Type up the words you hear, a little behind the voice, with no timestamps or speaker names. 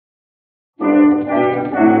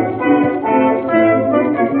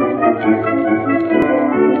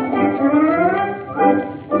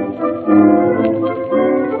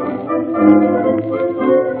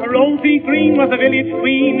was a village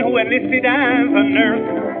queen who enlisted as a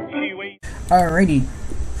nurse. She waited. Alrighty.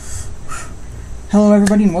 Hello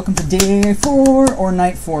everybody and welcome to day 4, or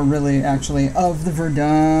night 4 really, actually, of the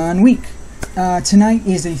Verdun week. Tonight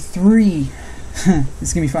is a 3... this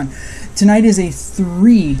is gonna be fun. Tonight is a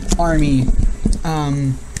 3-army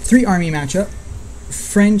matchup.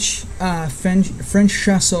 French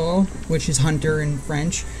Chasseurs, which is hunter in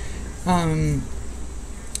French.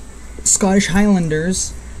 Scottish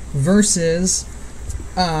Highlanders versus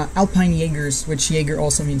Alpenjägers, which Jäger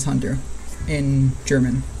also means hunter in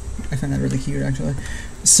German. I find that really cute, actually.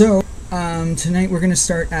 So tonight we're gonna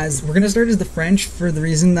start as the French, for the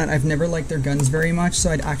reason that I've never liked their guns very much.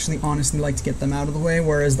 So I'd actually honestly like to get them out of the way.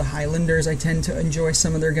 Whereas the Highlanders, I tend to enjoy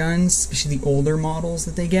some of their guns, especially the older models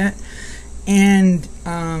that they get, and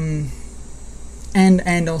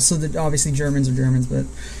also that obviously Germans are Germans, but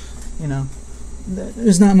you know,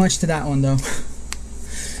 there's not much to that one though.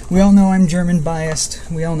 We all know I'm German biased.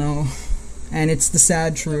 We all know. And it's the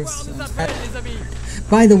sad truth. So.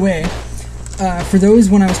 By the way, for those,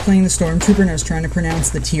 when I was playing the Stormtrooper and I was trying to pronounce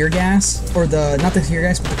the tear gas, or not the tear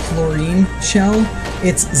gas, but the chlorine shell,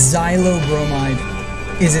 it's xylobromide,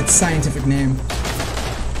 is its scientific name.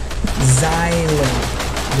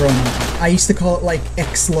 Xylobromide. I used to call it like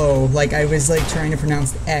Xlo, like I was like trying to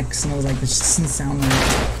pronounce the X, and I was like, this just doesn't sound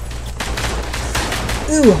right.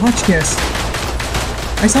 Ooh, a Hotchkiss.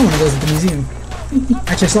 I saw one of those at the museum.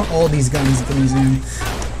 Actually, I saw all these guns at the museum.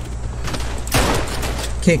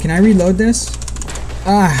 Okay, can I reload this?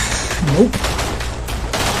 Nope.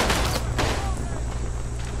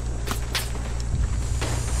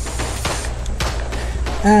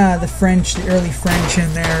 The French, the early French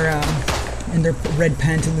in their red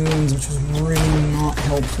pantaloons, which was really not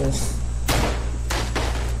helpful.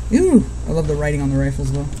 Ooh, I love the writing on the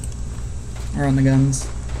rifles though. Or on the guns.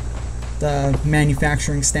 The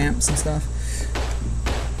manufacturing stamps and stuff.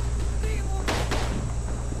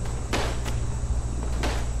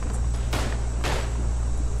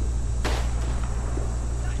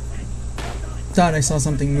 Thought I saw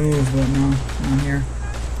something move, but no, not here.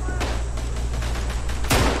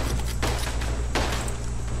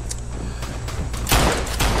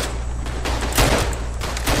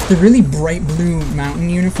 The really bright blue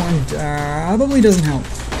mountain uniform probably doesn't help.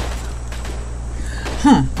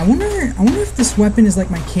 Huh? I wonder if this weapon is like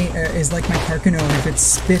my Carcano, and if it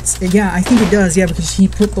spits. Yeah, I think it does. Yeah, because he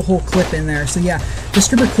put the whole clip in there. So yeah, the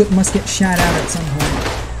stripper clip must get shot out at some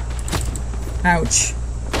point. Ouch.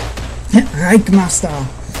 Reichmaster.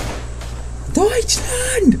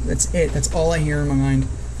 Deutschland! That's it. That's all I hear in my mind.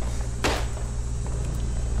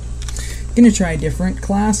 Gonna try a different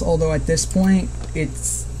class, although at this point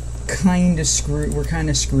it's kind of screwed. We're kind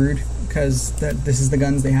of screwed because this is the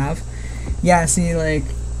guns they have. Yeah, see, like,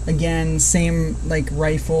 again, same, like,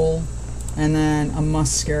 rifle, and then a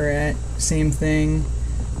musket, same thing,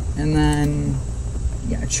 and then,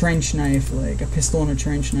 yeah, a trench knife, like, a pistol and a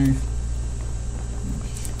trench knife.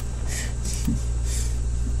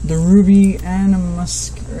 The ruby and a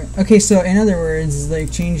musket. Okay, so, in other words,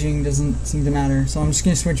 like, changing doesn't seem to matter, so I'm just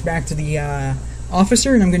going to switch back to the,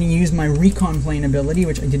 officer, and I'm going to use my recon plane ability,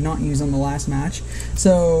 which I did not use on the last match.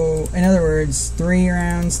 So, in other words, 3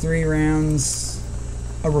 rounds, a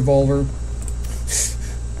revolver.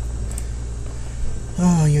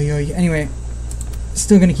 Oh, yo. Anyway,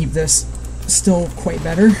 still going to keep this. Still quite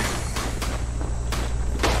better.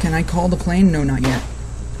 Can I call the plane? No, not yet.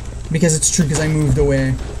 Because it's true, because I moved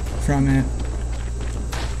away from it.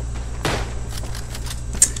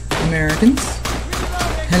 Americans.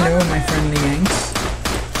 Hello, my friendly Yanks.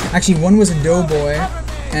 Actually, one was a doughboy,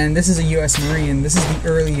 and this is a U.S. Marine. This is the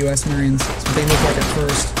early U.S. Marines. That's what they look like at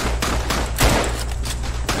first.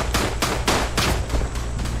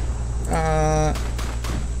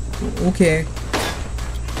 Okay.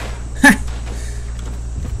 Ha!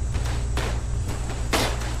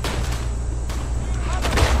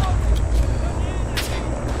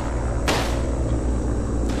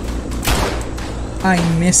 I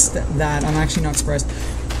missed that. I'm actually not surprised.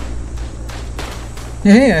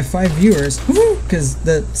 Hey, I have 5 viewers. Because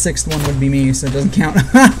the 6th one would be me, so it doesn't count.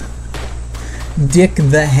 Dick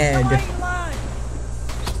the Head.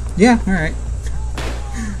 Yeah, alright.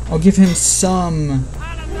 I'll give him some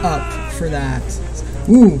up for that.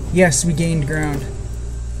 Ooh, yes, we gained ground.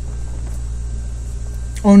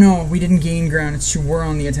 Oh no, we didn't gain ground. It's true, we're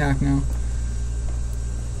on the attack now.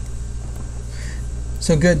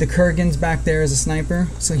 So good, the Kurgan's back there as a sniper,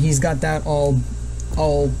 so he's got that all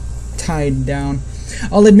tied down.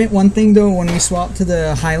 I'll admit one thing though, when we swap to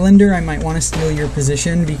the Highlander, I might want to steal your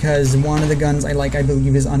position, because one of the guns I like, I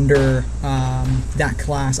believe, is under that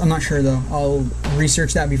class. I'm not sure though. I'll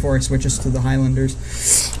research that before I switch us to the Highlanders.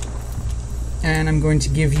 And I'm going to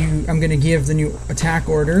give the new attack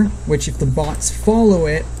order, which if the bots follow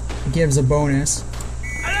it, gives a bonus.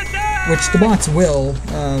 Which the bots will,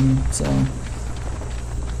 so...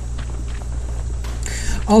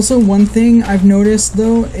 Also, one thing I've noticed,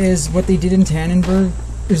 though, is what they did in Tannenberg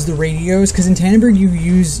is the radios, because in Tannenberg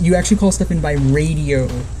you actually call stuff in by radio.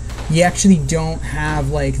 You actually don't have,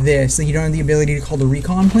 like, this. Like, you don't have the ability to call the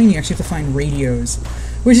recon plane, you actually have to find radios.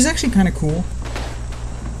 Which is actually kind of cool.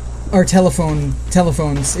 Or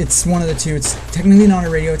telephones. It's one of the two. It's technically not a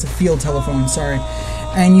radio, it's a field telephone, sorry.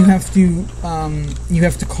 And you have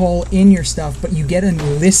to call in your stuff, but you get a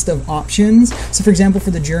list of options. So for example,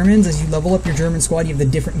 for the Germans, as you level up your German squad, you have the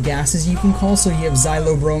different gases you can call. So you have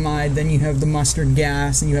xylobromide, then you have the mustard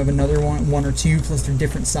gas, and you have another one or two, plus they're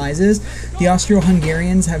different sizes. The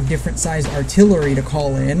Austro-Hungarians have different sized artillery to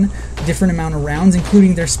call in, different amount of rounds,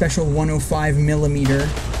 including their special 105mm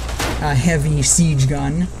heavy siege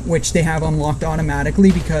gun, which they have unlocked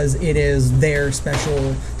automatically because it is their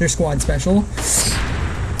squad special.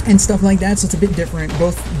 And stuff like that, so it's a bit different.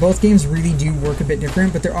 Both games really do work a bit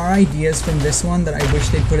different, but there are ideas from this one that I wish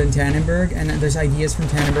they'd put in Tannenberg, and there's ideas from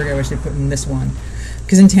Tannenberg I wish they'd put in this one.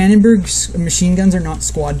 Because in Tannenberg, machine guns are not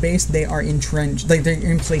squad-based, they are entrenched, like they're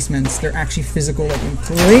emplacements. They're actually physical, like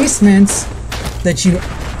emplacements that you...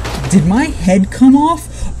 Did my head come off?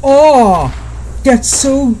 Oh! That's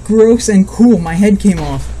so gross and cool, my head came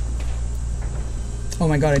off. Oh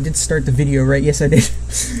my god, I did start the video, right? Yes, I did.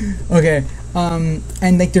 Okay. And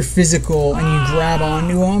like they're physical, and you grab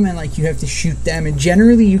onto them, and like you have to shoot them. And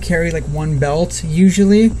generally, you carry like one belt,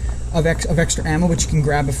 usually, of extra ammo, but you can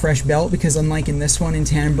grab a fresh belt because, unlike in this one, in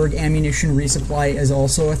Tannenberg, ammunition resupply is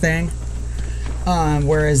also a thing.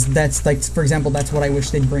 Whereas that's like, for example, that's what I wish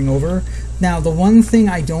they'd bring over. Now, the one thing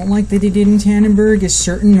I don't like that they did in Tannenberg is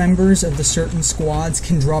certain members of the certain squads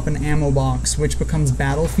can drop an ammo box, which becomes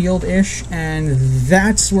battlefield-ish, and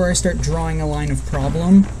that's where I start drawing a line of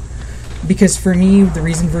problem. Because for me, the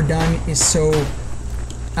reason Verdun is so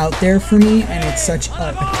out there for me, and it's such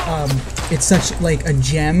like a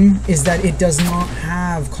gem, is that it does not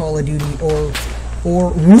have Call of Duty or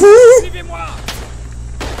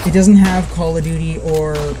it doesn't have Call of Duty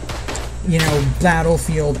or, you know,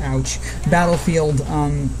 Battlefield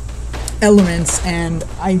elements, and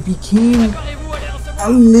I became a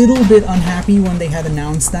little bit unhappy when they had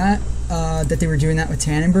announced that they were doing that with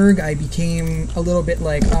Tannenberg. I became a little bit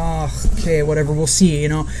like, oh, okay, whatever, we'll see, you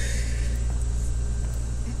know.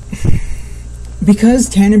 Because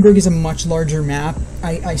Tannenberg is a much larger map,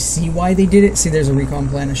 I see why they did it. See, there's a recon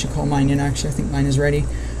plan. I should call mine in, actually. I think mine is ready.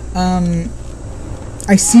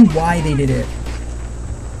 I see why they did it.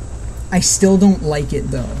 I still don't like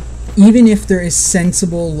it, though. Even if there is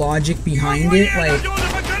sensible logic behind it,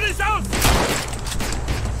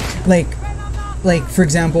 like for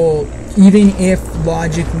example, even if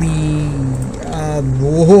logically,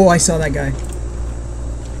 whoa, I saw that guy.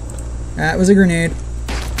 That was a grenade.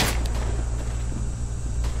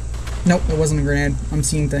 Nope, it wasn't a grenade. I'm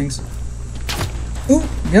seeing things. Ooh,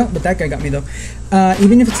 yeah, but that guy got me though.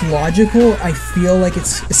 Even if it's logical, I feel like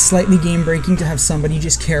it's slightly game-breaking to have somebody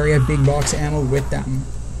just carry a big box of ammo with them.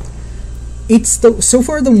 It's so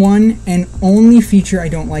far the one and only feature I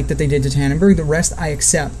don't like that they did to Tannenberg. The rest I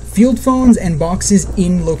accept. Field phones and boxes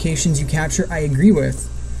in locations you capture, I agree with.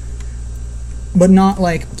 But not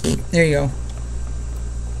like, there you go.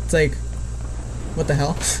 It's like, what the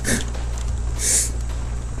hell?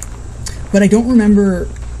 But I don't remember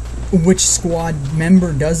which squad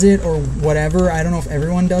member does it or whatever. I don't know if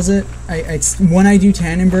everyone does it. It's when I do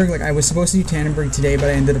Tannenberg, like I was supposed to do Tannenberg today, but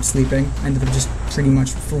I ended up sleeping. I ended up just pretty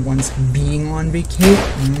much for once being on vacation.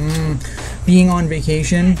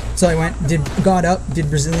 So I got up, did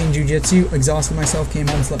Brazilian Jiu-Jitsu, exhausted myself, came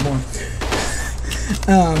home, slept more.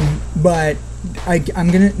 But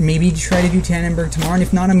I'm gonna maybe try to do Tannenberg tomorrow, and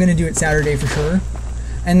if not, I'm gonna do it Saturday for sure.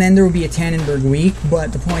 And then there will be a Tannenberg week,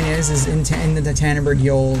 but the point is in the Tannenberg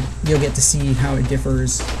you'll get to see how it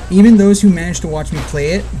differs. Even those who managed to watch me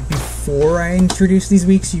play it before I introduced these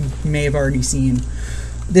weeks, you may have already seen.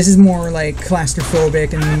 This is more like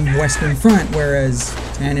claustrophobic and Western Front, whereas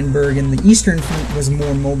Tannenberg and the Eastern Front was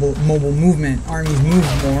more mobile movement. Armies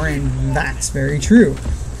moved more, and that's very true.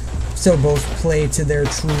 So both play to their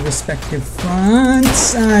true respective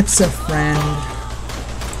fronts. That's a friend.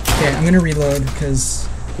 Okay, I'm gonna reload because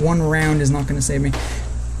one round is not going to save me.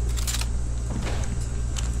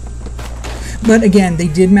 But again, they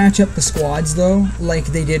did match up the squads though, like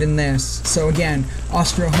they did in this. So again,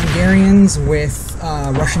 Austro-Hungarians with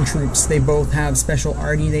Russian troops. They both have special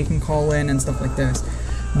arty they can call in and stuff like this.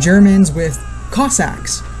 Germans with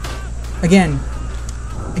Cossacks. Again,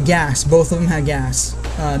 gas. Both of them had gas.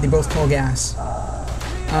 They both call gas.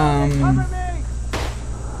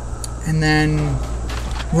 And then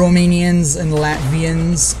Romanians and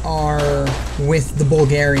Latvians are with the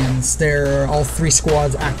Bulgarians. They're all 3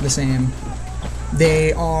 squads act the same.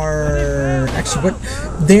 They are actually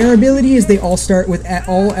what their ability is. They all start with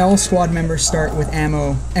all squad members start with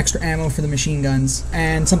ammo, extra ammo for the machine guns,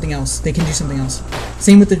 and something else. They can do something else.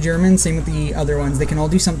 Same with the Germans. Same with the other ones. They can all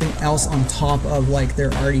do something else on top of like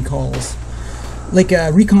their arty calls. Like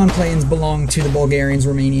recon planes belong to the Bulgarians,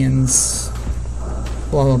 Romanians,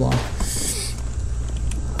 blah blah blah.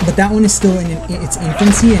 But that one is still in its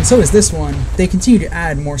infancy, and so is this one. They continue to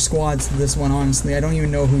add more squads to this one, honestly. I don't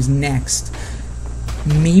even know who's next.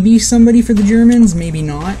 Maybe somebody for the Germans, maybe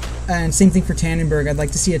not. And same thing for Tannenberg. I'd like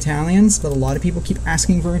to see Italians, but a lot of people keep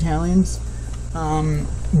asking for Italians.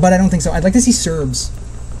 But I don't think so. I'd like to see Serbs.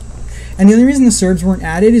 And the only reason the Serbs weren't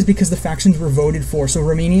added is because the factions were voted for. So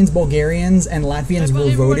Romanians, Bulgarians, and Latvians were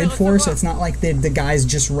voted for, so it's not like the guys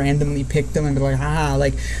just randomly picked them and be like, haha.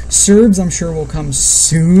 Like, Serbs I'm sure will come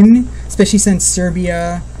soon, especially since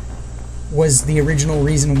Serbia was the original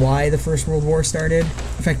reason why the First World War started.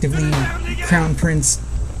 Effectively, Crown Prince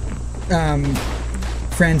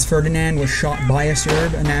Franz Ferdinand was shot by a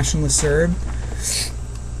Serb, a nationalist Serb.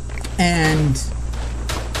 And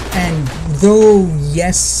though,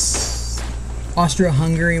 yes,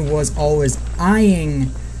 Austria-Hungary was always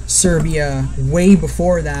eyeing Serbia way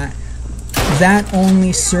before that, that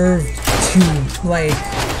only served to, like,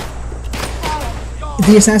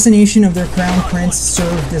 the assassination of their crown prince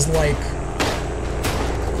served as, like,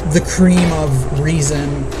 the cream of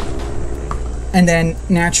reason. And then,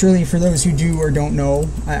 naturally, for those who do or don't know,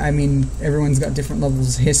 I mean, everyone's got different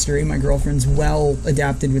levels of history. My girlfriend's well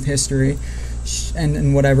adapted with history.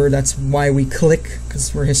 And whatever, that's why we click,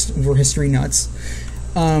 because we're history nuts.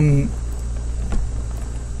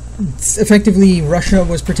 Effectively, Russia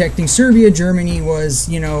was protecting Serbia, Germany was,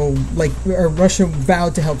 you know, like, Russia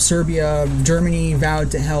vowed to help Serbia, Germany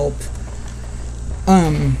vowed to help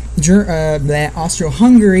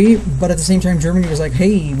Austro-Hungary, but at the same time Germany was like,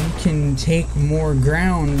 hey, we can take more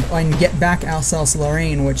ground and get back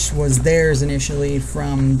Alsace-Lorraine, which was theirs initially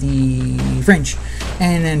from the French,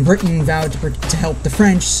 and then Britain vowed to help the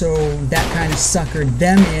French, so that kind of suckered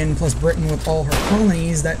them in, plus Britain with all her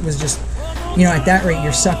colonies, that was just, you know, at that rate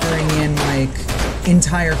you're suckering in like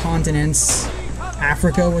entire continents.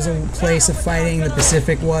 Africa was a place of fighting, the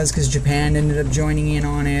Pacific was, because Japan ended up joining in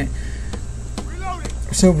on it.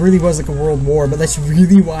 So it really was like a world war, but that's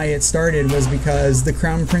really why it started, was because the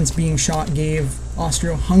Crown Prince being shot gave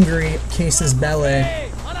Austro-Hungary casus belli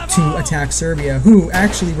to attack Serbia, who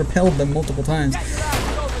actually repelled them multiple times.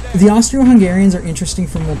 The Austro-Hungarians are interesting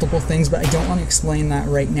for multiple things, but I don't want to explain that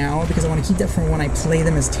right now, because I want to keep that for when I play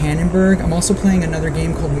them as Tannenberg. I'm also playing another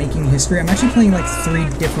game called Making History. I'm actually playing like 3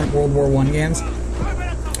 different World War I games.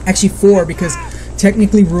 Actually 4, because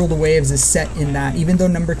technically Rule the Waves is set in that. Even though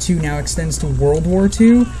number 2 now extends to World War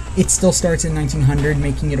II, it still starts in 1900,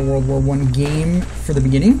 making it a World War I game for the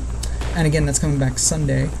beginning. And again, that's coming back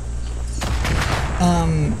Sunday.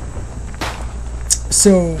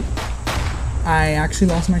 So, I actually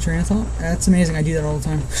lost my train of thought. That's amazing, I do that all the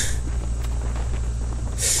time.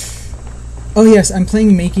 Oh yes, I'm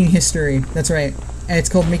playing Making History, that's right. It's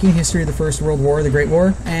called Making History of the First World War, the Great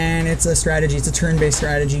War, and it's a strategy, it's a turn-based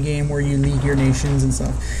strategy game where you lead your nations and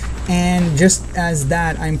stuff. And just as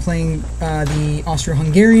that, I'm playing the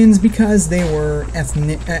Austro-Hungarians because they were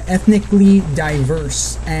ethnically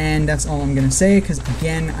diverse, and that's all I'm going to say, because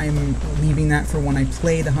again, I'm leaving that for when I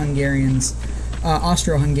play the Hungarians,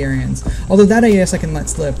 Austro-Hungarians. Although that I guess I can let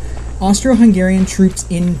slip. Austro-Hungarian troops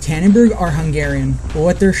in Tannenberg are Hungarian.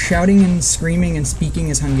 What they're shouting and screaming and speaking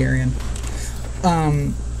is Hungarian.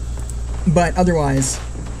 But otherwise,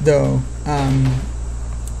 though,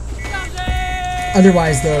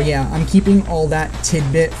 yeah, I'm keeping all that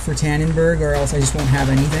tidbit for Tannenberg, or else I just won't have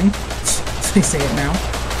anything. I say it now.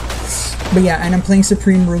 But yeah, and I'm playing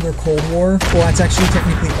Supreme Ruler Cold War. Well, that's actually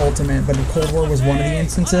technically Ultimate, but the Cold War was one of the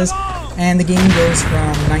instances. And the game goes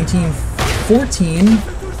from 1914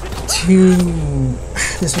 to...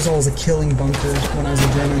 This was always a killing bunker when I was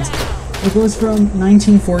with Germans. It goes from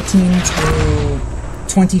 1914 to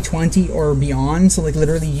 2020 or beyond, so like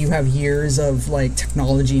literally you have years of like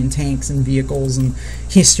technology and tanks and vehicles and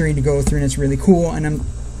history to go through, and it's really cool. And I'm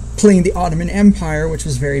playing the Ottoman Empire, which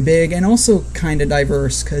was very big and also kind of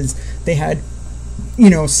diverse, because they had, you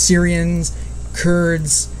know, Syrians,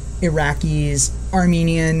 Kurds, Iraqis,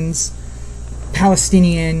 Armenians,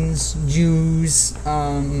 Palestinians, Jews,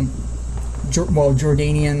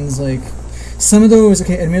 Jordanians, like some of those,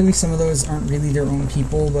 okay, admittedly some of those aren't really their own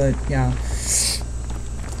people, but yeah.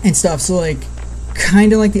 and stuff. So like,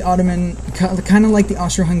 kind of like the Ottoman, kind of like the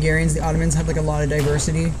Austro-Hungarians, the Ottomans have like a lot of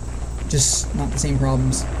diversity, just not the same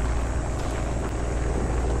problems.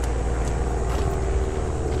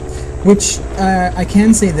 Which, I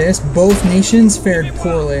can say this, both nations fared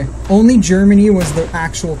poorly. Only Germany was the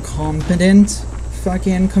actual competent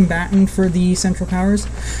fucking combatant for the Central Powers.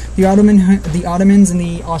 The Ottomans and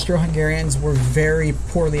the Austro-Hungarians were very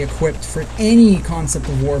poorly equipped for any concept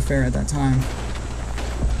of warfare at that time.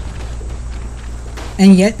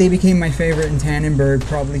 And yet they became my favorite in Tannenberg,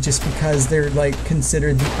 probably just because they're like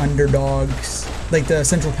considered the underdogs. Like the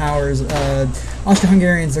Central Powers,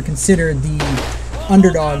 Austro-Hungarians are considered the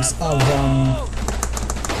underdogs of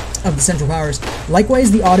the Central Powers. Likewise,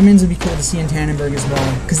 the Ottomans would be cool to see in Tannenberg as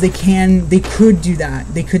well, because they could do that.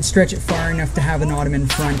 They could stretch it far enough to have an Ottoman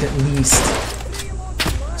front at least.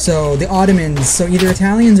 So the Ottomans, so either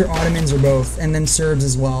Italians or Ottomans or both, and then Serbs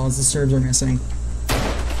as well, as the Serbs are missing.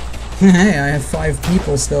 Hey, I have 5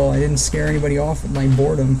 people still. I didn't scare anybody off with my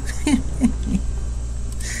boredom.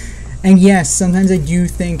 And yes, sometimes I do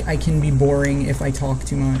think I can be boring if I talk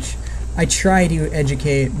too much. I try to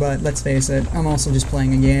educate, but let's face it, I'm also just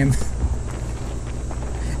playing a game.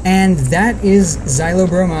 And that is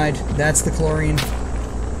xylobromide. That's the chlorine.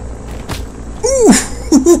 Ooh!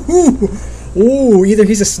 Oh, either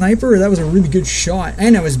he's a sniper or that was a really good shot.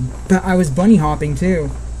 And I was bunny hopping too.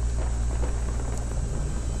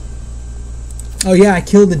 Oh yeah, I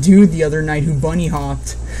killed a dude the other night who bunny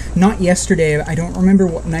hopped. Not yesterday, I don't remember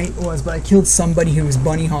what night it was, but I killed somebody who was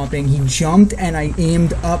bunny hopping. He jumped and I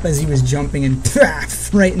aimed up as he was jumping and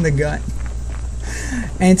paf, right in the gut.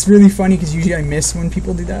 And it's really funny because usually I miss when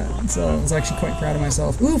people do that, so I was actually quite proud of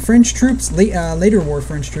myself. Ooh, French troops, later war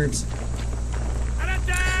French troops.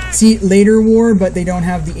 See, later war, but they don't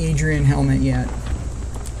have the Adrian helmet yet.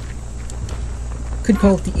 Could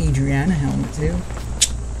call it the Adriana helmet too.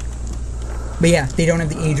 But yeah, they don't have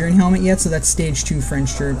the Adrian helmet yet, so that's stage 2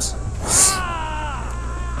 French troops.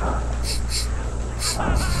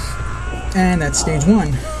 And that's stage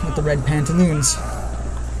 1 with the red pantaloons.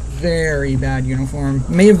 Very bad uniform.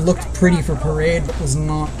 May have looked pretty for parade, but was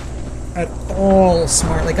not at all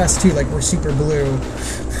smart. Like us too, like we're super blue.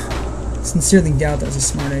 Sincerely doubt that was a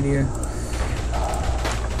smart idea.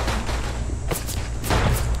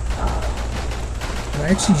 Did I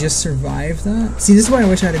actually just survive that? See, this is why I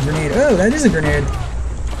wish I had a grenade. Oh, that is a grenade.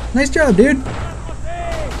 Nice job, dude.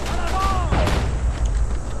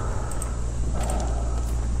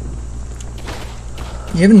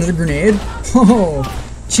 You have another grenade? Oh,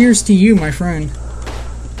 cheers to you, my friend.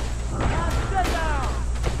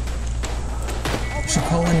 I should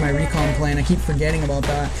call in my recon plane. I keep forgetting about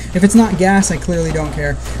that. If it's not gas, I clearly don't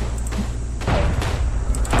care.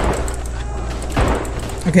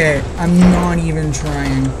 Okay, I'm not even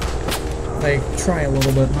trying. Like, try a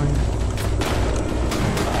little bit, hon.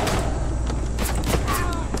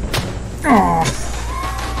 Oh.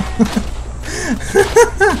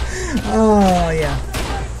 Oh, yeah.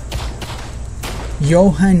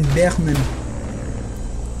 Johann Bergman.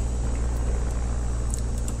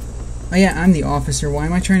 Oh yeah, I'm the officer. Why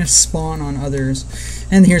am I trying to spawn on others?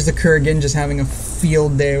 And here's the Kurgan just having a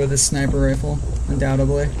field day with his sniper rifle,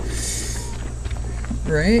 undoubtedly.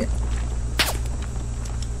 Right?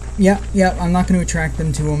 Yeah, I'm not going to attract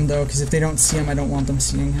them to him, though, because if they don't see him, I don't want them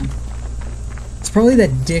seeing him. It's probably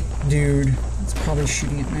that dick dude that's probably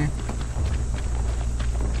shooting at me.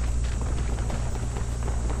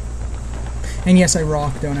 And yes, I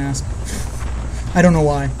rock, don't ask. I don't know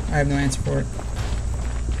why. I have no answer for it.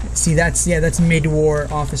 See, that's mid-war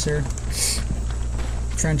officer.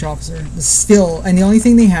 French officer. Still, and the only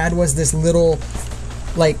thing they had was this little,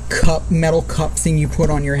 like, metal cup thing you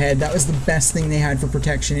put on your head. That was the best thing they had for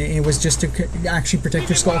protection. It was just to actually protect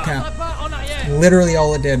your skull cap. Literally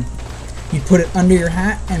all it did. You'd put it under your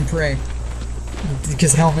hat and pray.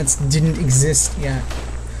 Because helmets didn't exist yet.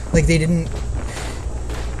 Like, they didn't...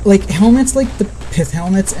 Like, helmets like the pith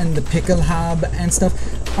helmets and the pickelhab and stuff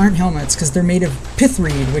aren't helmets because they're made of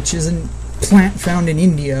pithreed, which is a plant found in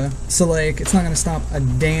India. So, like, it's not going to stop a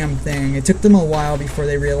damn thing. It took them a while before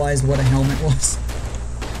they realized what a helmet was.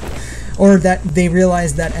 Or that they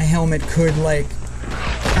realized that a helmet could, like,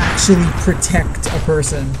 actually protect a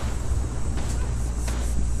person.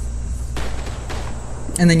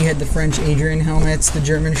 And then you had the French Adrian helmets, the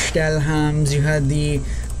German Stahlhelms, you had the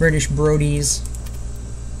British Brodies.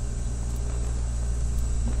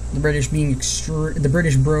 The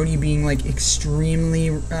British Brody being like extremely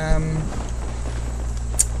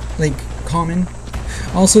like common.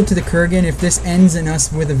 Also to the Kurgan, if this ends in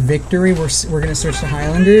us with a victory, we're gonna switch to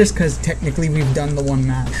Highlanders because technically we've done the one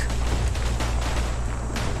match.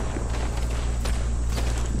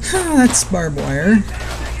 That's barbed wire.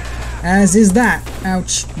 As is that.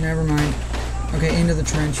 Ouch. Never mind. Okay, into the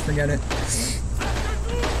trench. Forget it.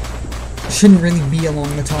 Shouldn't really be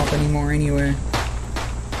along the top anymore anyway.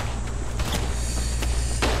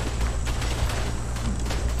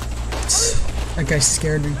 That guy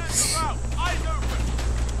scared me.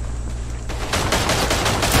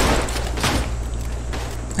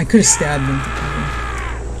 I could have stabbed him.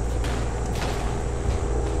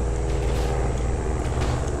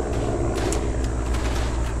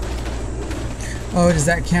 Oh, does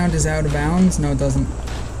that count as out of bounds? No, it doesn't.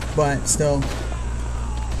 But still.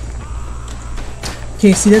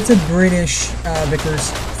 Okay, see, that's a British Vickers.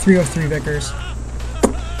 303 Vickers.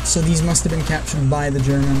 So these must have been captured by the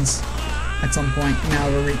Germans at some point. Now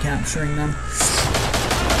we're recapturing them.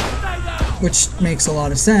 Which makes a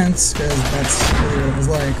lot of sense, because that's really what it was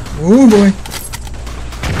like. Oh boy!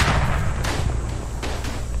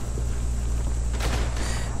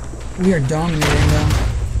 We are dominating them.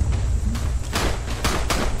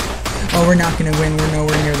 Oh, we're not gonna win. We're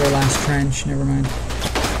nowhere near their last trench. Never mind.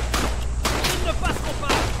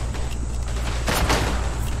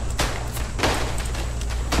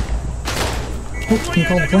 Oh, can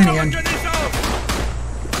call the plane again.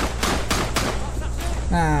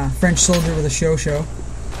 Ah, French soldier with a show.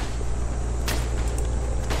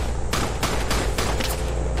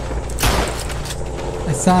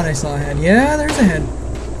 I thought I saw a head. Yeah, there's a head.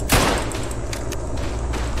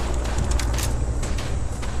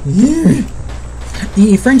 Yeah.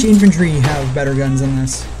 The French infantry have better guns than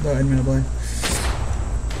this, though, admittedly.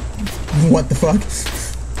 What the fuck?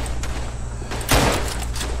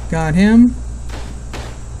 Got him.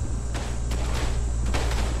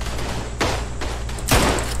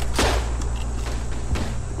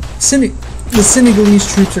 The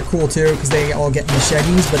Senegalese troops are cool too, because they all get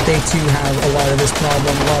machetes, but they too have a lot of this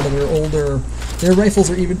problem. A lot of their rifles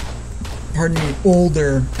are even, pardon me,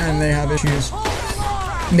 older, and they have issues.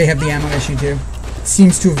 And they have the ammo issue too.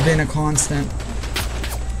 Seems to have been a constant.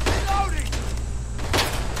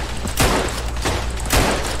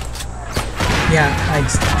 Yeah, I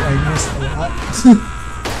missed a lot.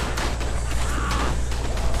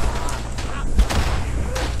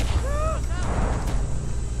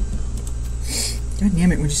 God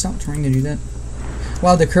damn it, would you stop trying to do that?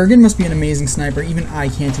 Wow, the Kurgan must be an amazing sniper. Even I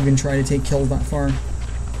can't even try to take kills that far.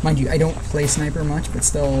 Mind you, I don't play sniper much, but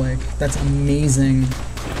still, like, that's amazing.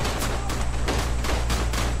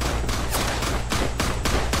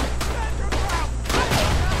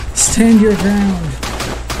 Stand your ground!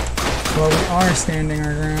 Well, we are standing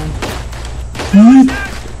our ground.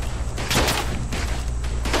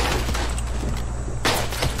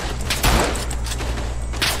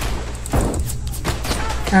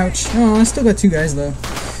 Ouch. Oh, I still got 2 guys, though.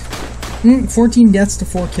 14 deaths to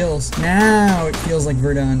 4 kills. Now it feels like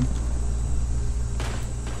Verdun.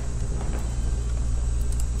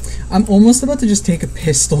 I'm almost about to just take a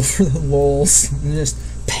pistol for the lols. And just...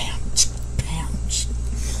 bam, bam.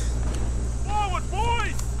 Forward,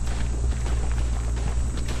 boys!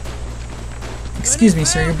 Excuse me,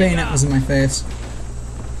 sir. Your bayonet was in my face.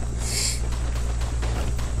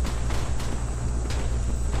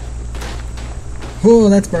 Oh,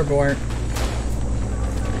 that's barbed wire.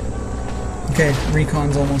 Okay,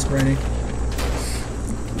 recon's almost ready.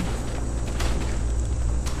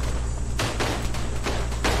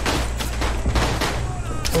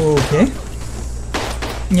 Okay.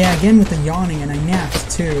 Yeah, again with the yawning, and I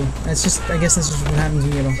napped too. That's just, I guess that's just what happens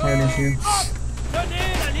when you have a heart issue.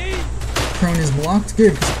 Prone is blocked?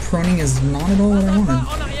 Good, because proning is not at all what I wanted.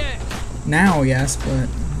 Now, yes, but...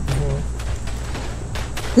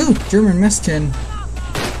 Ooh, German mess tin.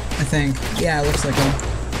 I think. Yeah, it looks like one.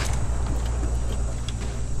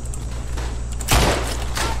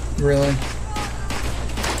 Really?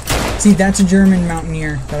 See, that's a German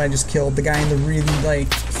mountaineer that I just killed. The guy in the really,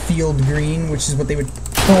 like, field green, which is what they would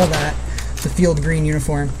call that. The field green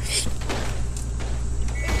uniform.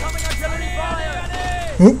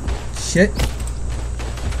 Oop. Shit.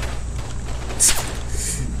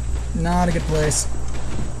 Not a good place.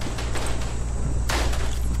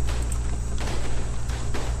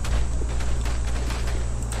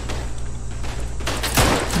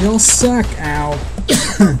 You'll suck. Ow.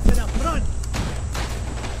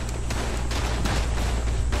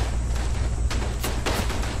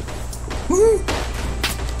 Woo!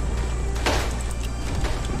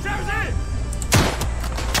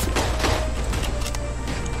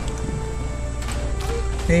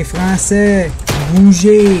 Hey, Français,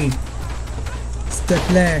 bougez, s'il te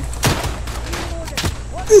plaît.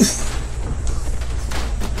 Ouf.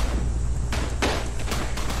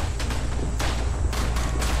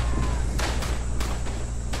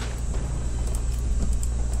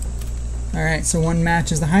 Alright, so one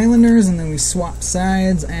match is the Highlanders, and then we swap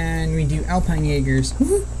sides, and we do Alpenjägers.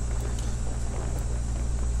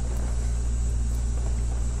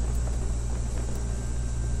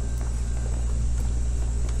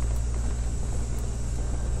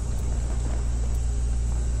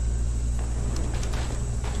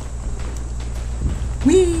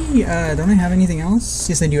 Whee! Don't I have anything else?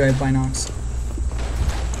 Yes, I do. I have binocs.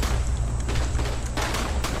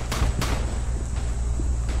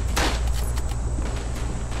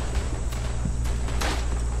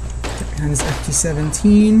 And this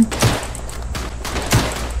FT-17.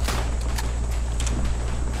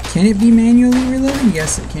 Can it be manually reloaded?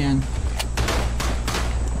 Yes, it can.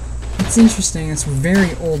 It's interesting. It's a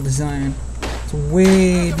very old design. It's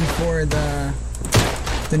way before the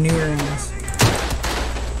newer ones.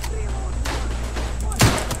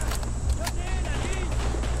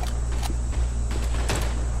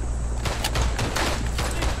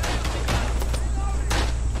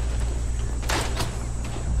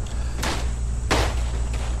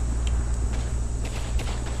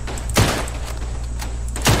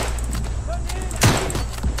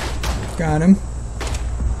 Got him.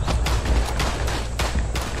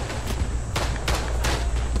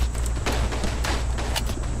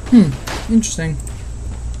 Interesting.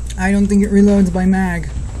 I don't think it reloads by mag.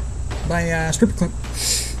 By stripper clip.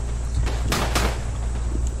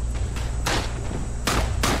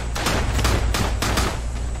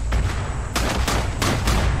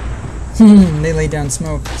 They laid down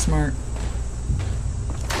smoke. Smart.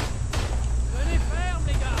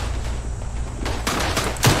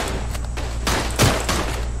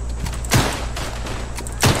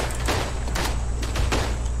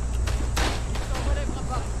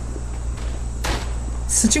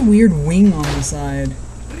 Such a weird wing on the side.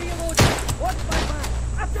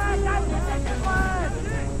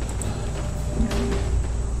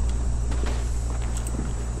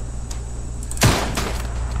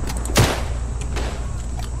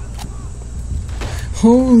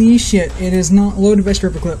 Holy shit, it is not loaded by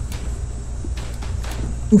stripper clip.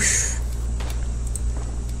 Oof.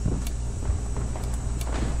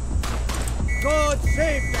 God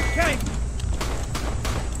save the king!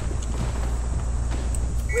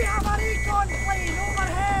 We have a recon plane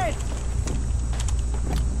overhead!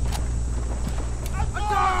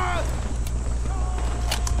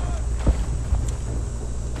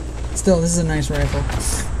 Still, this is a nice rifle.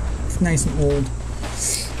 It's nice and old.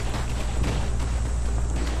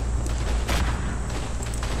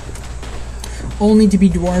 Only to be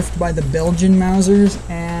dwarfed by the Belgian Mausers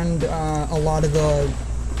and a lot of the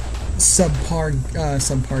subpar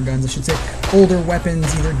guns, I should say. Older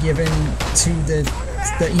weapons either given to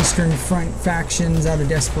the Eastern Front factions out of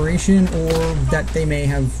desperation, or that they may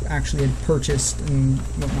have actually had purchased and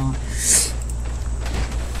whatnot.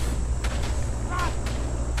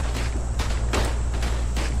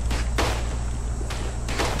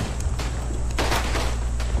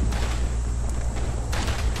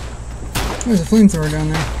 There's a flamethrower down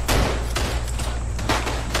there.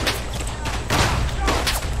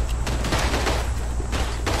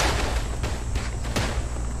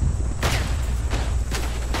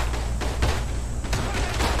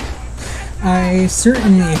 I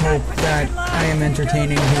certainly hope that I am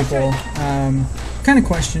entertaining people. Kind of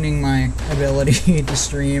questioning my ability to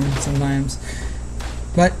stream sometimes.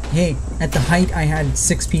 But hey, at the height I had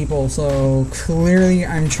 6 people, so clearly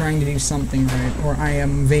I'm trying to do something right, or I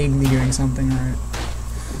am vaguely doing something right.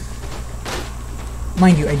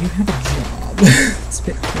 Mind you, I do have a job. It's a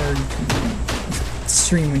bit hard to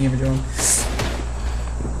stream when you have a job.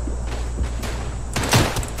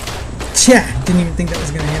 Tja! Didn't even think that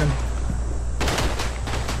was gonna hit him.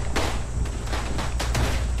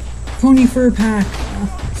 Pony fur pack! Oh,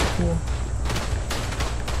 that's cool.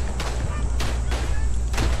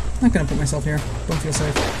 Not gonna put myself here. Don't feel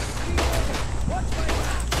safe.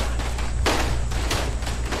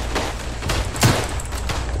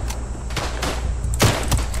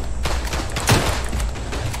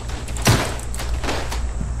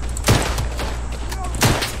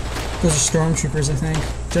 Those are stormtroopers, I think,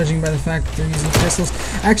 judging by the fact that they're using pistols.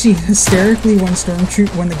 Actually, hysterically,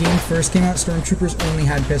 when the game first came out, stormtroopers only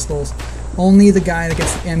had pistols. Only the guy that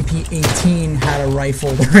gets the MP-18 had a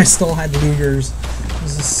rifle. The rest all had Lugers. It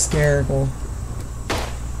was hysterical.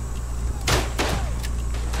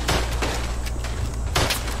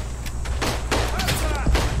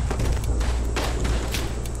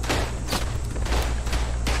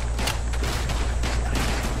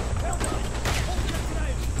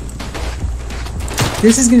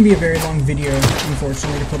 This is going to be a very long video,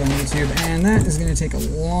 unfortunately, to put on YouTube, and that is going to take a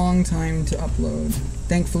long time to upload.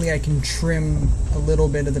 Thankfully, I can trim a little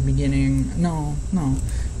bit at the beginning. No.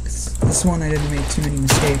 This one I didn't make too many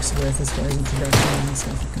mistakes with as far as introduction and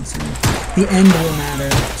stuff are concerned. The end will matter.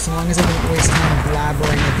 So long as I don't waste time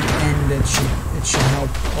blabbering at the end, it should help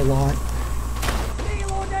a lot.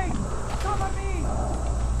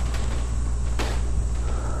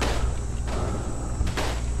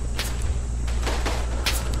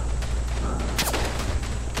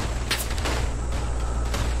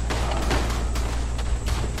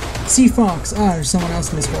 Sea Fox! Ah, there's someone else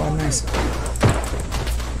in the squad, nice.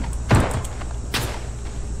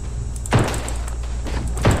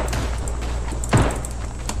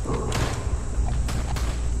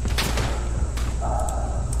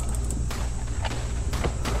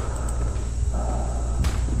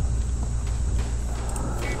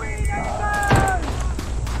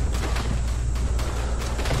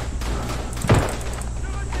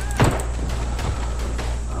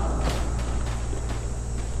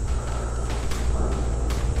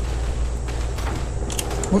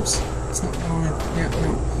 Whoops, it's not on it. Yeah,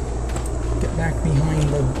 no. Get back behind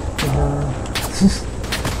the bird.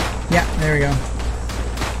 Yeah, there we go.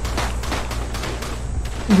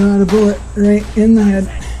 Got a bullet right in the head.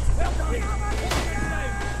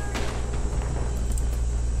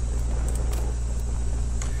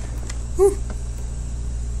 Whew.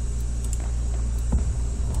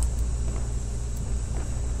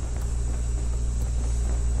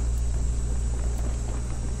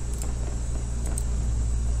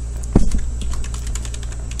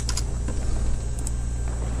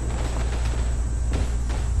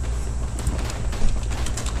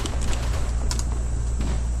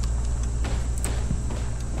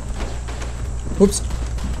 Whoops.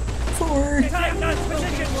 Forward.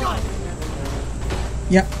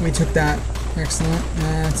 Yep, we took that. Excellent.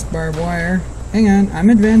 That's barbed wire. Hang on, I'm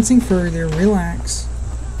advancing further. Relax.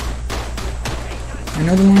 I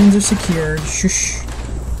know the lines are secured. Shush.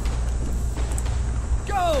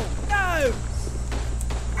 Go! Go!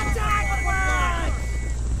 Attack! Forward line!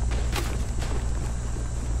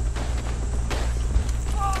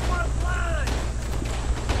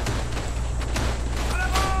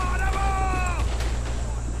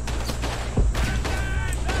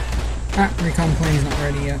 Ah, recon plane's not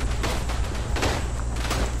ready yet.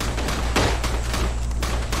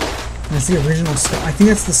 That's the original I think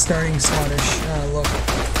that's the starting Scottish look.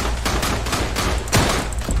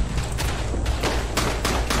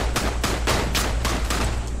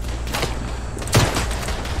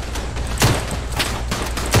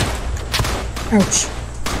 Ouch.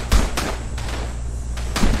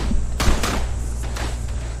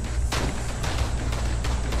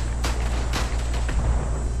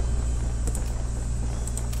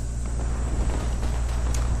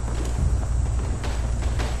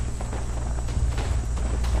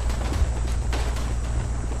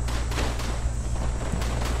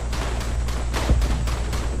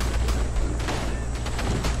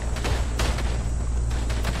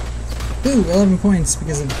 Ooh, 11 points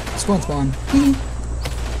because of squad spawn.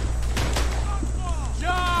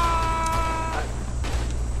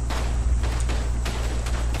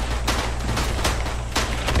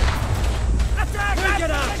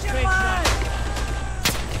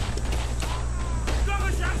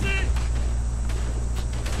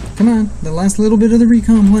 Come on, the last little bit of the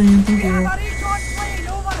recon plane. Thank you.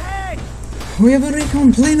 We have a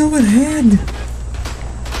recon plane overhead.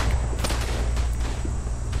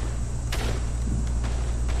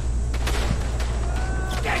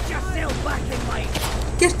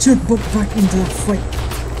 Get your butt back into the fight.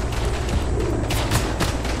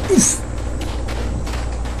 Oof.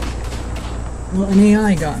 Well, an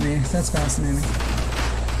AI got me. That's fascinating.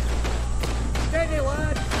 Steady,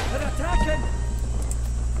 lad. They're attacking.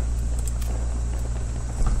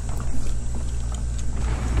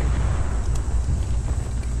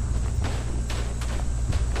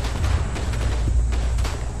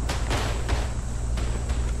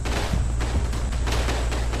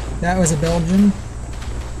 That was a Belgian.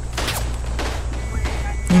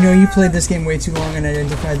 You know, you played this game way too long and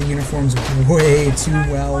identified the uniforms way too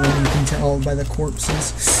well, and you can tell by the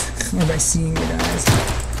corpses or by seeing the guys.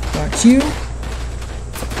 Got you.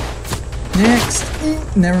 Next.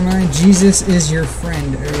 Never mind. Jesus is your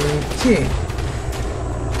friend. Okay.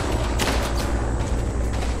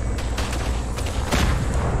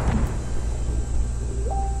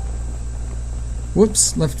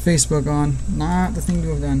 Whoops, left Facebook on. Not the thing to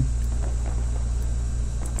have done.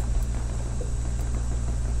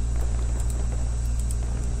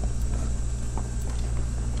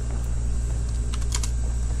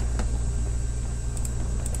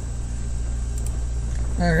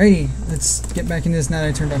 Alrighty, let's get back into this now that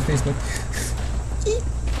I turned off Facebook.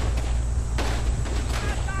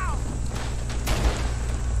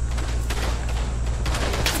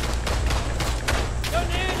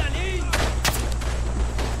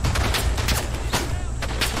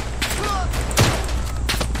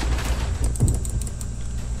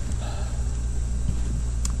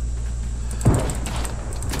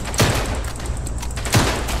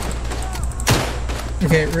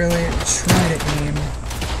 Okay, really try to aim.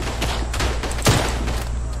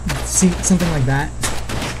 See, something like that.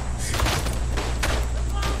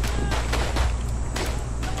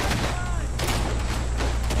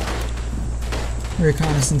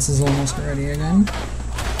 Reconnaissance is almost ready again.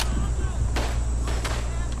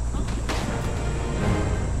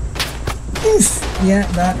 Oof! Yeah,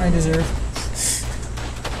 that I deserve.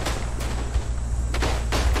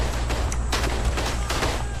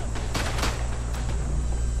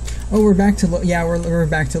 Oh, we're back to we're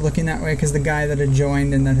back to looking that way because the guy that had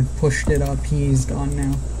joined and that had pushed it up, he's gone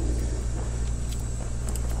now.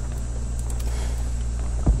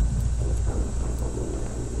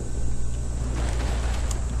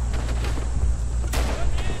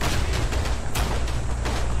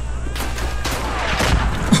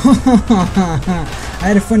 I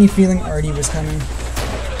had a funny feeling Artie was coming.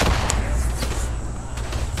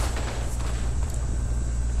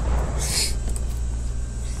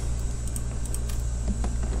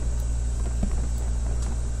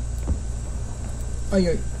 Ay,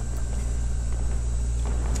 ay.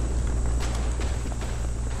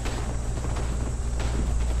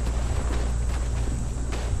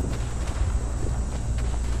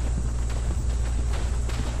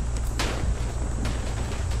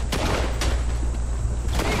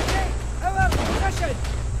 Our position!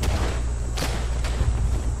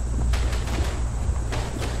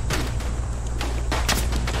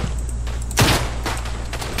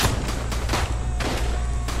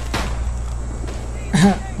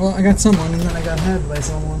 Well, I got someone, and then I got had by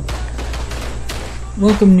someone.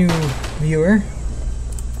 Welcome, new viewer.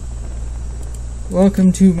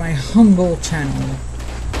 Welcome to my humble channel.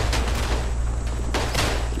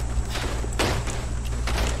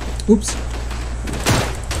 Oops.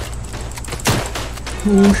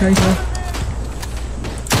 Oh, scheiße.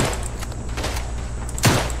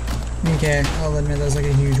 Okay, I'll admit that was like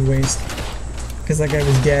a huge waste. Because that guy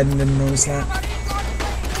was dead and didn't notice that.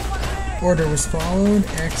 Order was followed.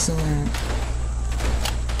 Excellent.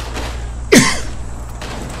 God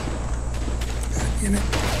damn it.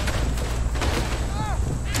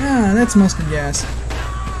 Ah, that's mustard gas.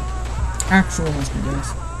 Actual mustard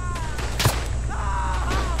gas.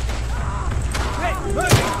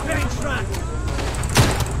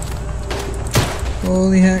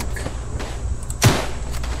 Holy heck.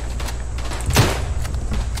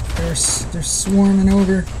 They're swarming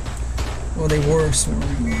over. Well, they were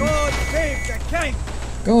swarming over. God save the king!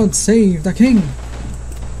 God save the king!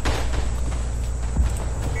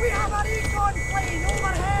 We have an Egon plane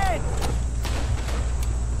overhead!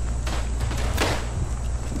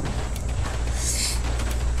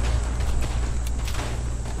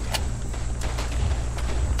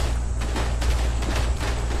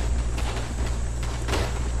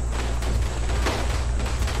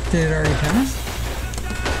 Did it already pass?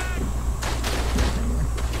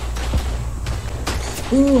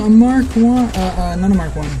 Ooh, a Mark 1, not a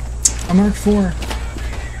Mark 1, a Mark 4,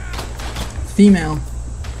 female.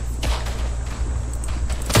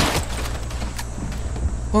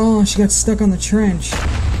 Oh, she got stuck on the trench.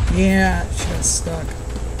 Yeah, she got stuck.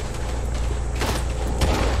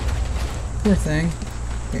 Poor thing.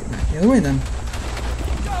 Wait, back the other way then.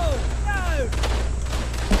 Go! Now!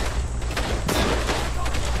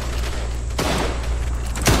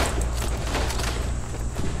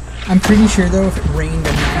 I'm pretty sure though if it rained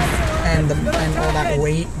enough and all that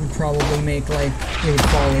weight would probably make like it would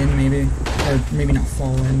fall in maybe, or maybe not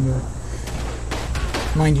fall in, but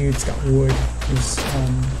mind you, it's got wood. There's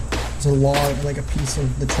a log, like a piece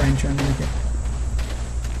of the trench underneath it.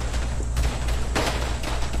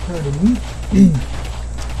 Pardon me.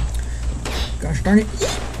 Gosh darn it!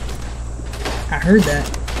 I heard that.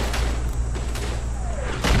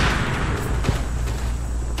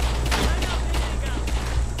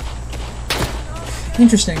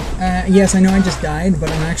 Interesting. Yes, I know I just died, but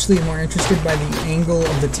I'm actually more interested by the angle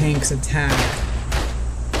of the tank's attack.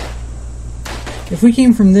 If we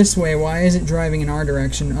came from this way, why is it driving in our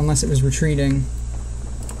direction, unless it was retreating?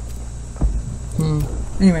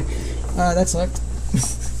 Anyway, that sucked.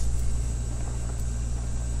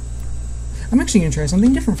 I'm actually going to try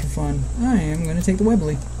something different for fun. I am going to take the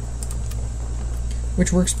Webley,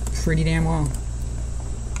 which works pretty damn well.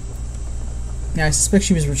 Yeah, I suspect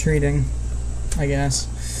she was retreating, I guess.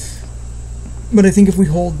 But I think if we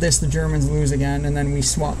hold this, the Germans lose again, and then we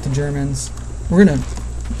swap to Germans. We're gonna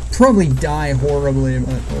probably die horribly,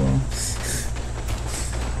 but oh well.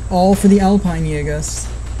 All for the Alpenjägers.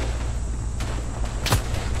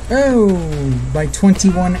 Oh, by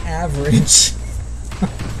 21 average.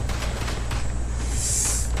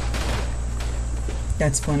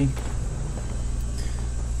 That's funny.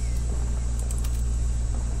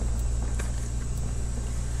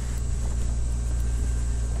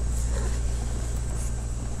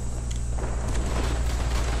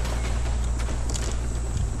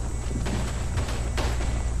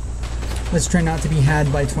 Let's try not to be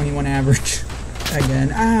had by 21 average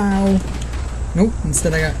again. Ow! Nope,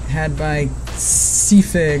 instead I got had by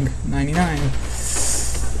Seafig 99.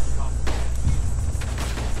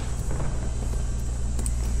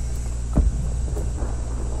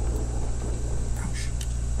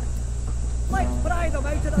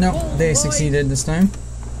 No, they succeeded this time.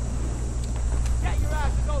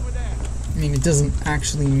 I mean, it doesn't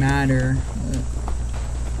actually matter.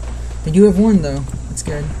 They do have one, though. That's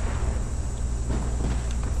good.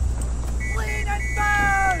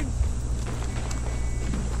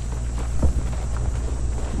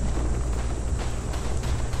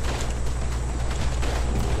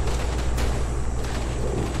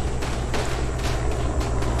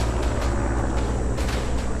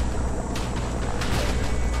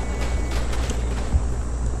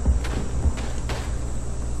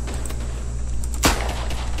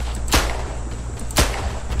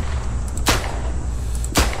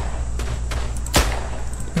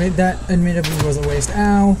 That admittedly was a waste.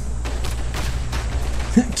 Ow!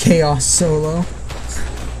 Chaos solo.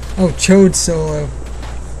 Oh, Chode solo.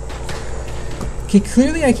 Okay,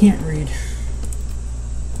 clearly I can't read.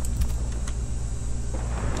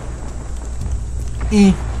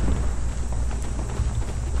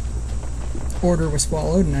 Order was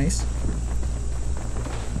swallowed. Nice.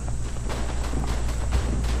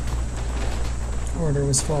 Order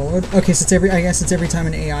was followed. Okay, so it's I guess it's every time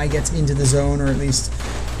an AI gets into the zone, or at least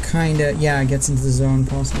kinda, yeah, gets into the zone,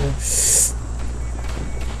 possibly.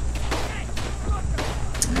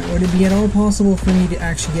 Would it be at all possible for me to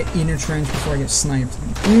actually get in a trench before I get sniped?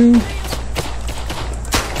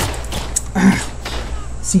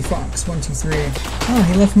 Sea Fox, 1, 2, 3. Oh,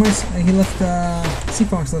 Sea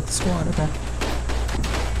Fox left the squad, okay.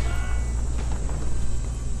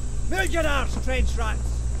 Move your arse, trench rats!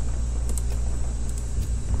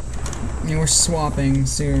 I mean, we're swapping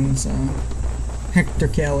soon, so... Hector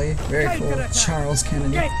Kelly, very cool. Charles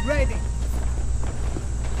Kennedy. Get ready.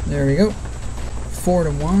 There we go.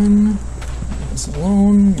 4-1. Leave us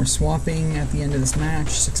alone. We're swapping at the end of this match.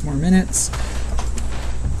 6 more minutes.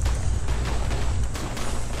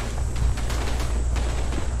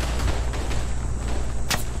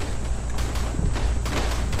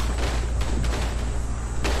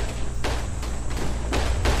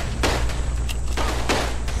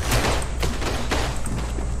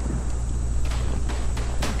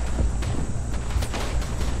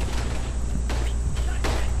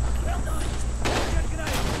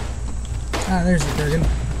 Ah, there's the Bergen.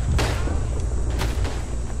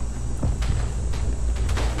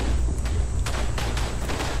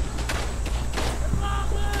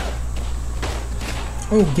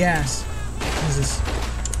 Oh, gas. Jesus.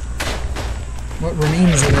 What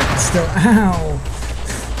remains of it? Still. Ow!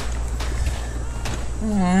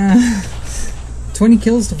 20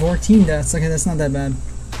 kills to 14 deaths. Okay, that's not that bad.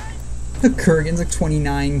 The Kurgan's like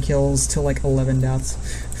 29 kills to like 11 deaths.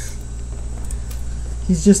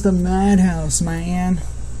 He's just a madhouse, man.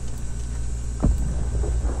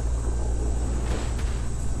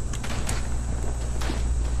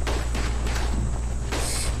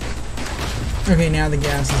 Okay, now the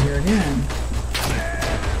gas is here again.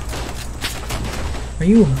 Are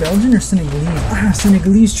you a Belgian or Senegalese? Ah,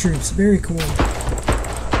 Senegalese troops. Very cool. We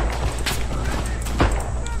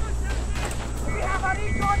have an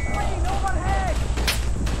Egon plane overhead!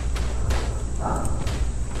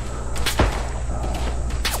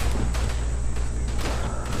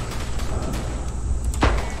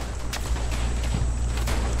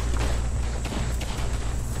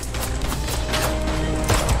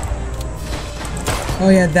 Oh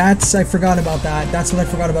yeah, I forgot about that. That's what I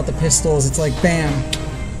forgot about the pistols. It's like bam,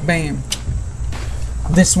 bam.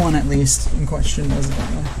 This one at least in question does it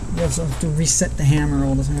that way. You also have to reset the hammer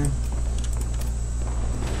all the time.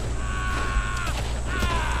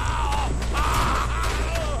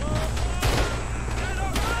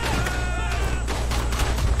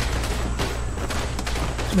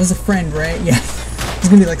 There's a friend, right? Yeah. He's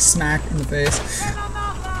gonna be like smacked in the face.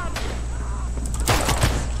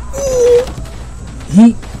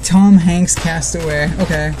 Tom Hanks cast away.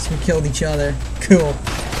 Okay, so we killed each other. Cool.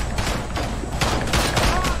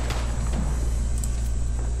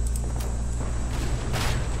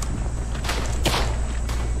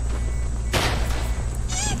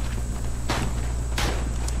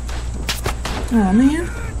 Oh man,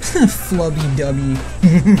 flubby dubby.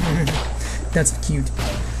 That's cute.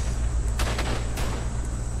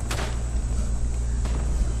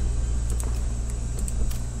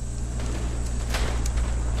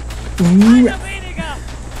 Ooh.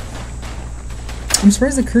 I'm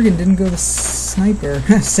surprised that Kurgan didn't go the sniper.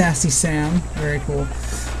 Sassy Sam. Very cool.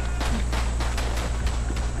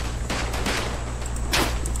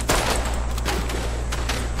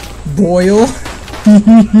 Boyle.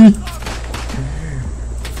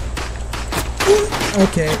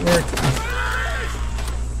 Okay, it worked.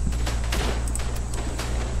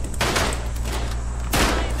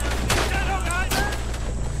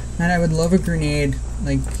 And I would love a grenade.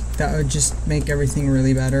 Like, that would just make everything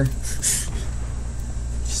really better.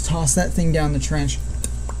 Just toss that thing down the trench.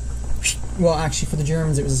 Well, actually, for the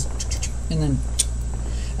Germans, it was... And then...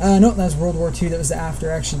 no, that was World War II. That was the after.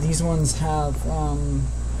 Actually, these ones have...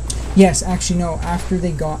 Yes, actually, no. After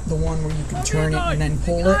they got the one where you could turn it and then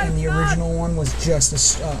pull it, and the original one was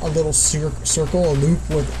just a little circle, a loop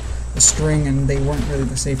with a string, and they weren't really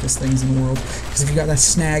the safest things in the world. Because if you got that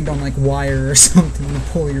snagged on, like, wire or something, you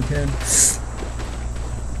pull your pin.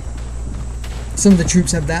 Some of the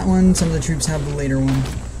troops have that one, some of the troops have the later one.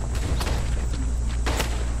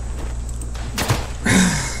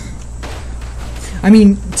 I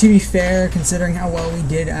mean, to be fair, considering how well we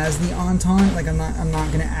did as the Entente, like I'm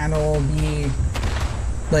not gonna at all be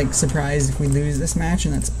like surprised if we lose this match,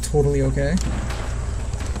 and that's totally okay.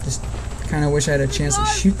 Just kind of wish I had a chance to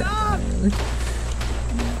shoot that guy, really.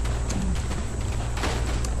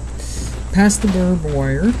 Past the burb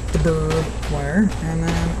wire, and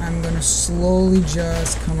then I'm gonna slowly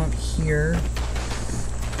just come up here,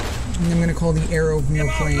 and I'm gonna call the arrow no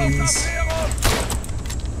planes.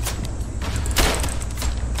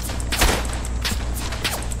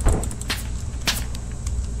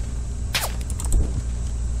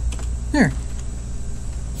 There.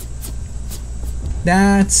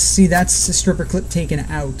 That's the stripper clip taken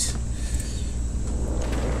out.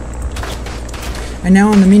 And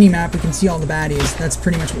now on the mini-map we can see all the baddies. That's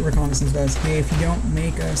pretty much what reconnaissance does. Hey, if you don't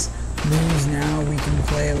make us lose now, we can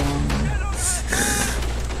play longer.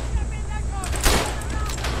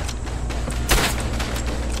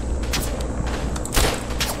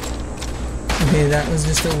 Okay, that was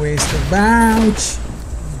just a waste of... Ouch!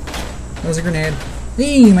 That was a grenade.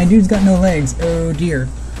 Hey, my dude's got no legs. Oh dear.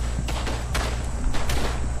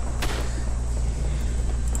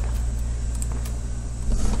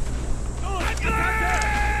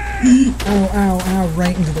 Ow, ow, ow,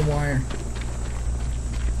 right into the wire.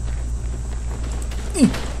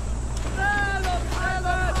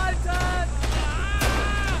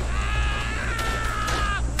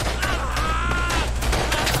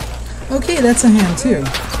 Okay, that's a hand too.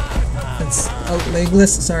 That's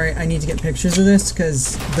legless. Sorry, I need to get pictures of this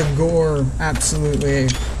because the gore absolutely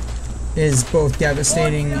is both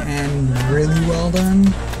devastating and really well done.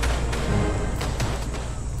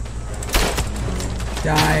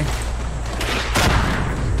 Die.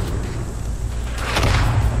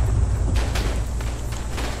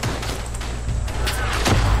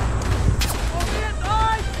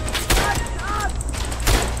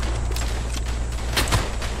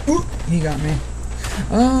 Ooh, he got me.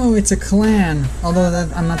 Oh, it's a clan. Although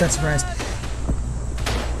I'm not that surprised.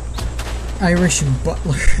 Irish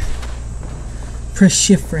butler. Press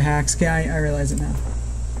shift for hacks. Okay, I realize it now.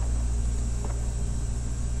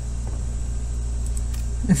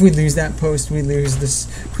 If we lose that post, we lose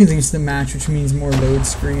the match, which means more load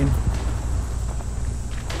screen.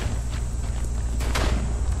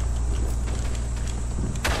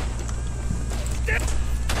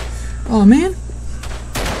 Oh man,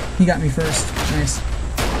 he got me first. Nice.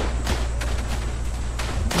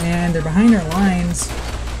 And they're behind our lines.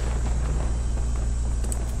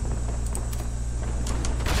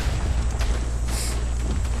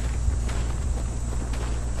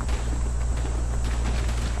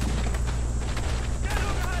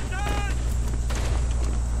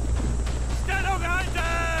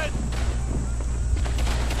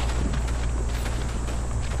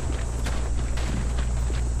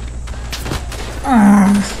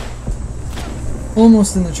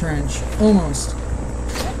 Almost in the trench. Almost.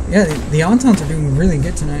 Yeah, the Entente are doing really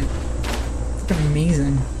good tonight. Fucking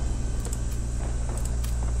amazing.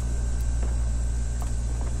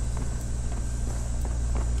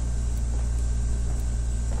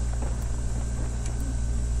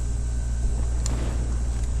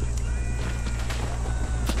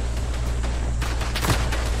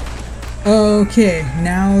 Okay,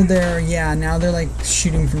 now they're like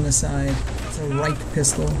shooting from the side. It's a right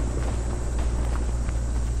pistol.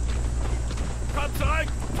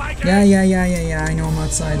 Yeah, I know I'm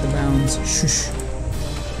outside the bounds. Shush.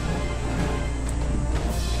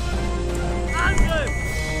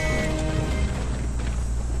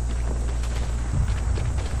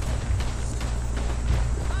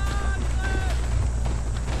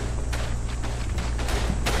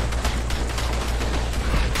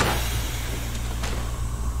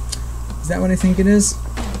 Is that what I think it is?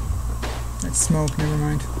 That's smoke, never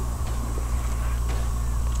mind.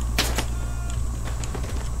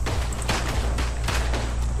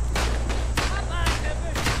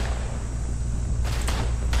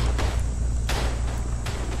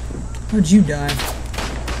 How'd you die?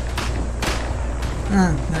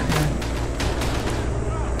 Ah, that guy.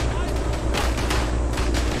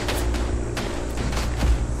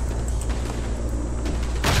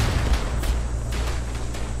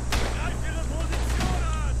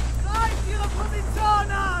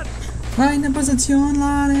 Meine Position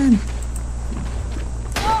laden!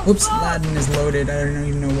 Oops, Laden is loaded. I don't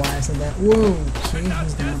even know why I said that. Whoa, okay,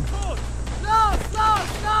 he's down.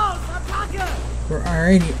 We're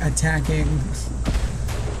already attacking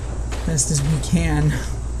best as we can.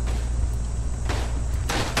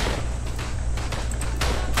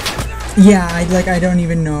 Yeah, I don't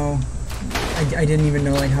even know. I didn't even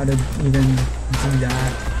know like how to even do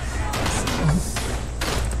that. So,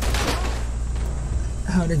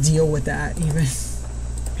 how to deal with that even.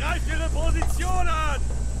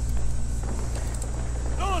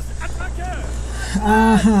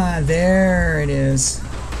 Aha, there it is.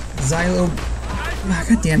 Xylo. Ah,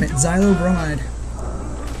 God damn it, Xylobromide.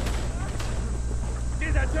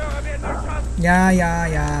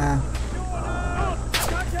 Yeah.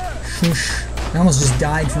 Shush. I almost just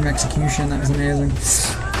died from execution, that was amazing.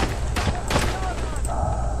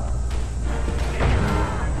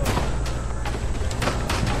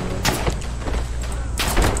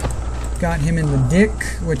 Got him in the dick,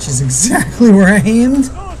 which is exactly where I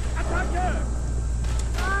aimed.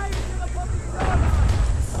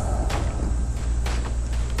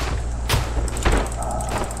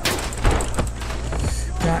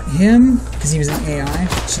 Got him, because he was an AI,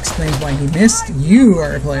 which explains why he missed. You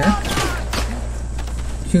are a player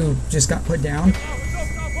who just got put down.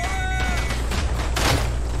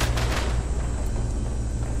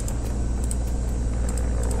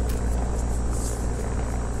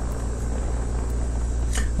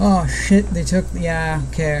 Oh shit, they took, yeah,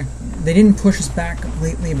 okay. They didn't push us back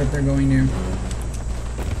completely, but they're going to.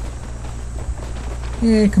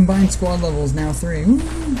 Yay, combined squad levels, now 3. Woo.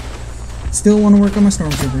 Still want to work on my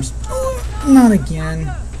stormtroopers. Not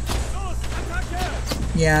again.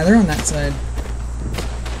 Yeah, they're on that side.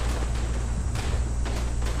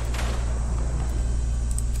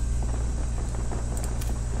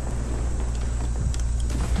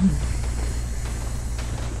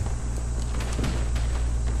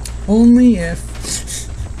 Only if...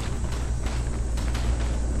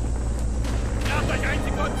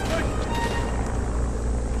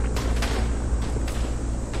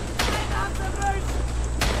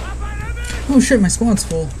 Oh shit, my squad's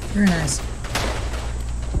full. Very nice.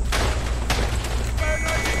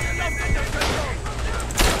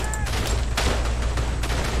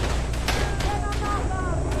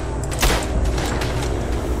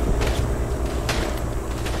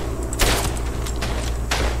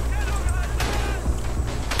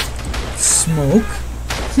 Smoke?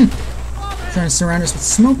 Trying to surround us with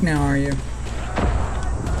smoke now, are you?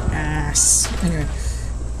 Ass. Anyway.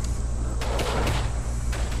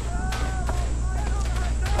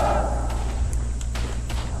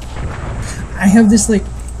 I have this like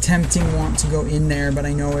tempting want to go in there, but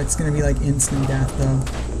I know it's gonna be like instant death though.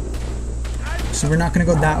 So we're not gonna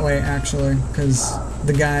go that way actually, because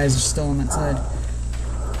the guys are still on that side.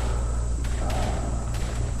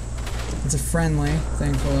 It's a friendly,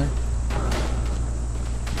 thankfully.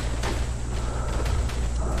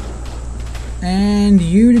 And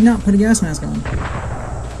you did not put a gas mask on.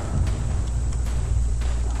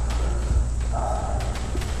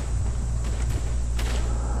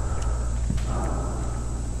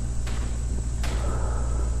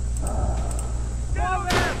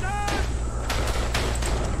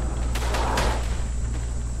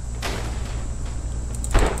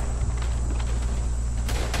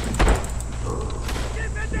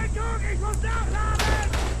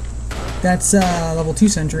 That's level 2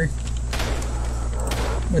 sentry.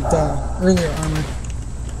 With earlier armor.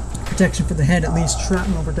 Protection for the head, at least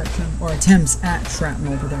shrapnel protection. Or attempts at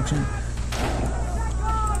shrapnel protection.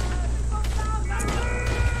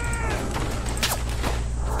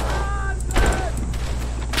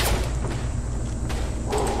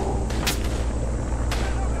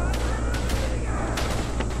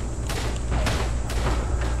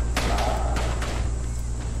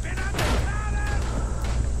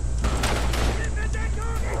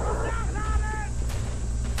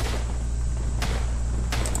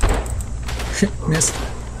 shit, missed.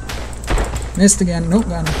 Missed again. Nope,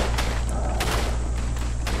 got him.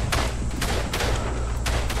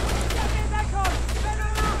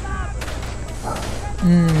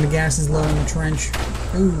 The gas is low in the trench.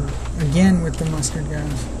 Ooh, again with the mustard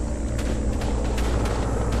gas.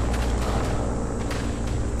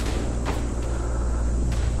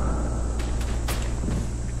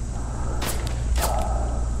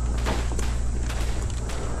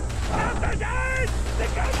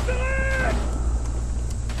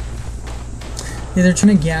 Yeah, they're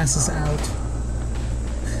trying to gas us out.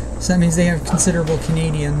 So that means they have considerable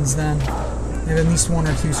Canadians then. They have at least 1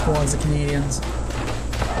 or 2 squads of Canadians.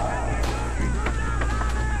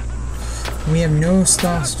 We have no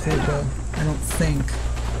Staastruppe, I don't think.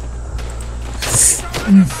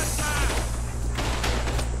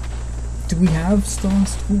 Do we have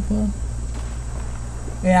Staastruppe?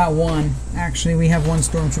 Yeah, 1. Actually, we have 1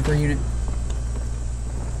 stormtrooper unit.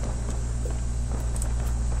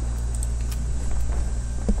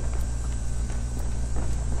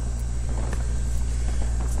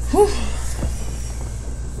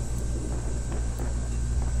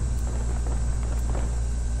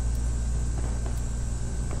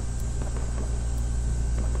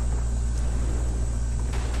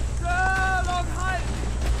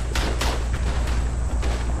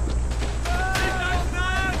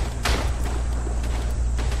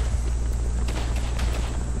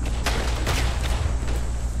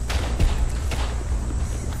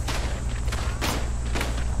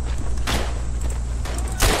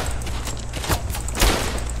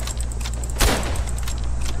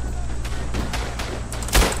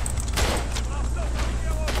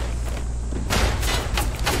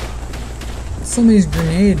 Somebody's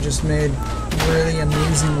grenade just made really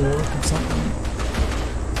amazing work or something.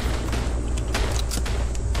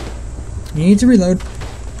 You need to reload.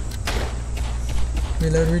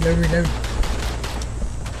 Reload, reload, reload.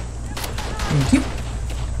 Thank you.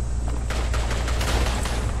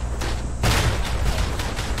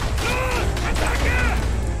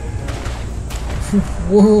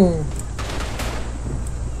 Whoa.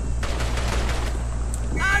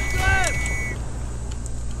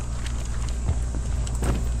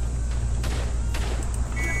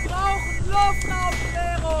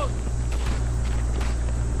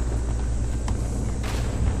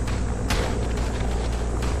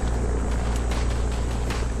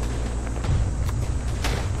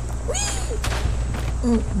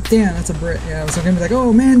 Oh, damn, that's a Brit. Yeah, I was gonna be like,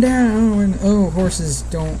 oh, man down. And, oh, horses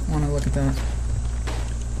don't want to look at that.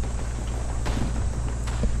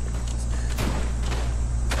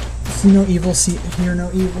 See no evil, hear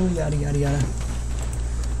no evil, yada yada yada.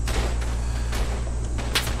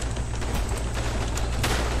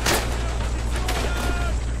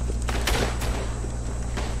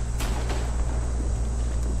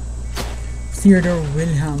 Theodore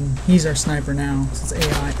Wilhelm. He's our sniper now, so it's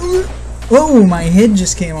AI. Oh, my head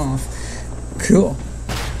just came off. Cool.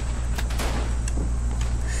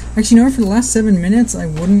 Actually, you know what? For the last 7 minutes, I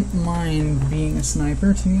wouldn't mind being a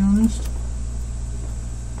sniper, to be honest.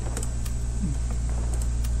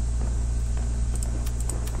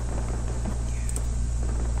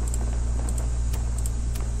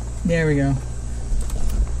 There we go.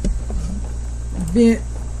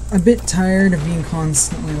 A bit tired of being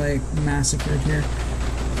constantly, like, massacred here.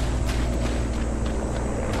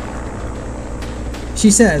 She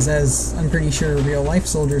says, as I'm pretty sure real-life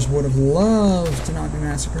soldiers would have loved to not be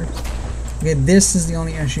massacred. Okay, this is the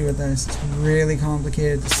only issue with this. It's really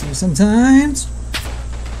complicated to see sometimes.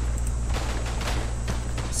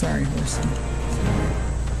 Sorry, horsey.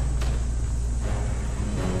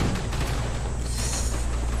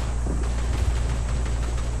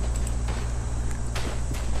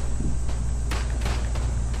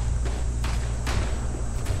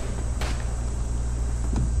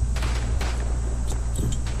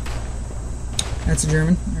 That's a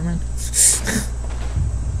German. Never mind.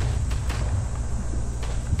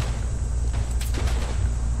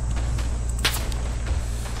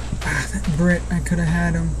 That Brit, I could have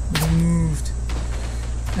had him, but he moved.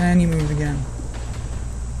 And he moved again.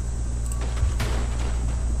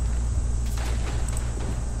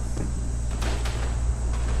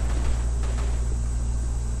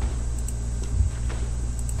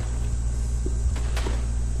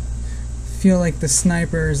 Feel like the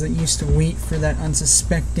snipers that used to wait for that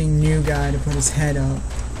unsuspecting new guy to put his head up.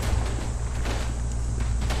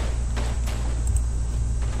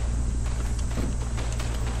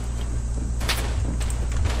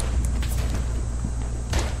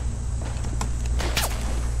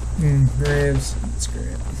 Graves. That's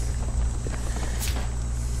great.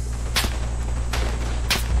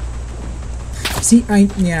 See,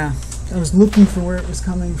 yeah. I was looking for where it was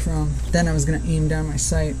coming from. Then I was gonna aim down my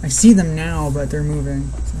sight. I see them now, but they're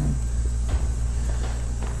moving. So.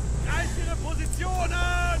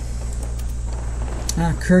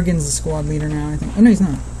 Kurgan's the squad leader now, I think. Oh no, he's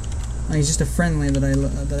not. Oh, he's just a friendly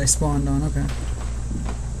that I spawned on. Okay.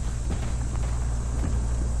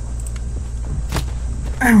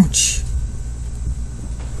 Ouch!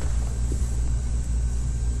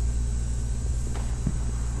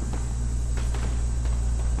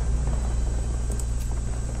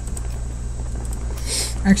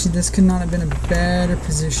 Actually, this could not have been a better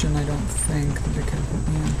position, I don't think, that it could have put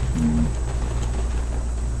me in.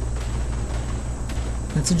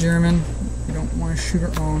 That's a German. We don't want to shoot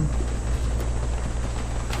our own.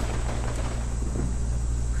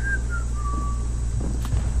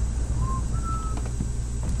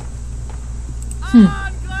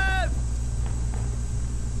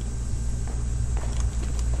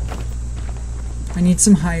 I need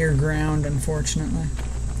some higher ground, unfortunately.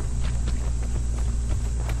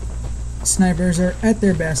 Snipers are at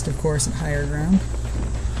their best, of course, at higher ground.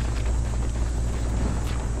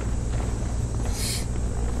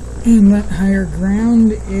 And that higher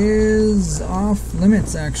ground is off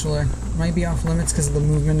limits, actually. Might be off limits because of the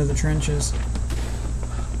movement of the trenches.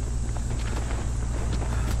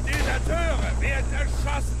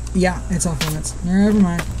 Yeah, it's off limits. Never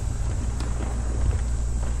mind.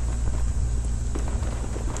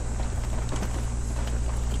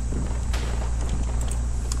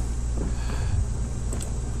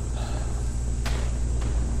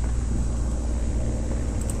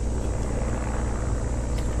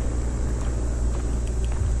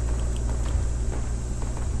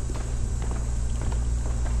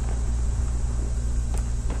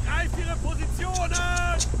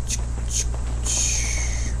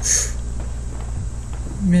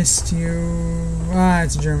 Missed you. Ah,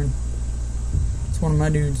 it's a German. It's one of my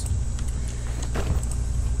dudes.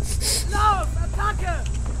 No, attacke!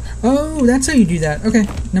 Oh, that's how you do that. Okay,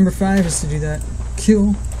 number 5 is to do that.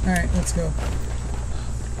 Kill. Alright, let's go.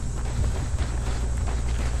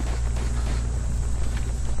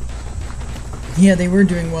 Yeah, they were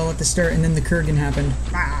doing well at the start, and then the Kurgan happened.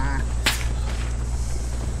 Ah.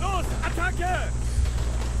 Los, attacke!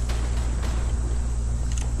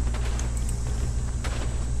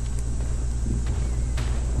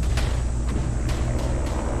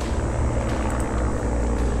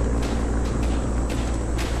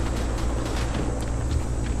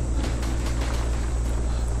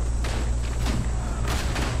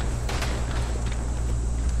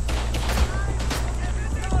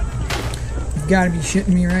 You've got to be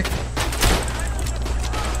shitting me, right?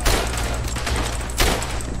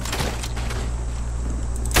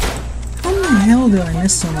 How the hell did I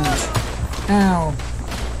miss so much? Ow.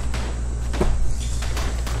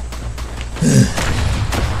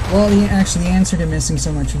 Well, actually, the answer to missing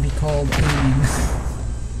so much would be called aiming.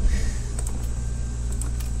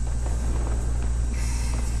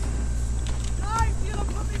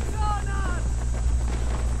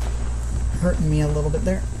 Hurting me a little bit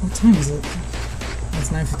there. What time is it? It's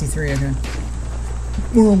 9:53, okay.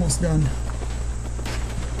 We're almost done.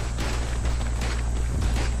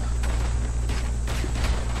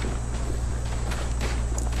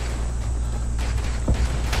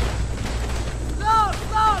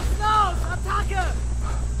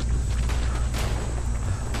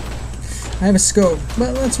 I have a scope,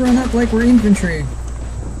 but let's run up like we're infantry.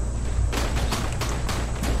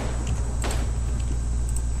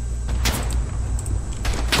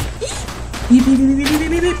 Beep, beep, beep, beep, beep,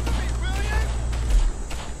 beep, beep.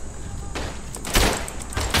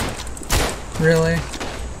 Really?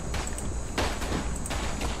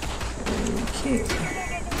 Okay.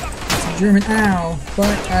 It's a German ow,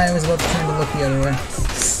 but I was about to turn to look the other way.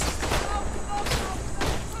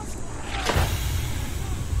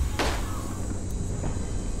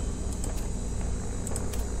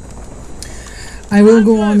 I will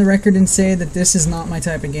go on the record and say that this is not my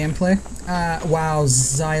type of gameplay. Wow,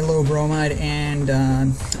 xylobromide and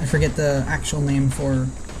I forget the actual name for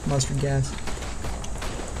mustard gas.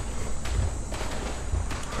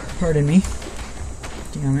 Pardon me.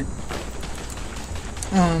 Damn it.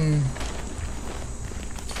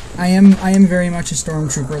 I am very much a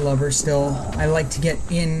stormtrooper lover still. I like to get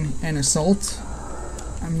in and assault.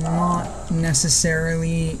 I'm not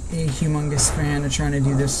necessarily a humongous fan of trying to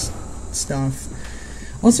do this stuff.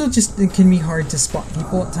 Also, it can be hard to spot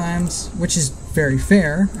people at times, which is very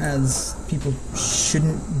fair, as people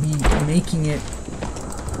shouldn't be making it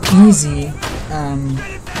easy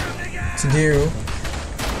to do.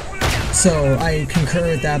 So I concur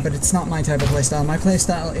with that, but it's not my type of playstyle. My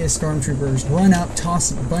playstyle is Stormtroopers. Run up,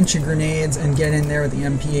 toss a bunch of grenades, and get in there with the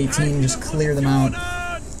MP-18, just clear them out.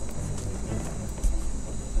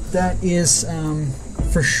 That is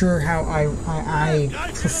for sure how I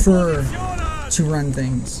prefer to run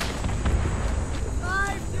things.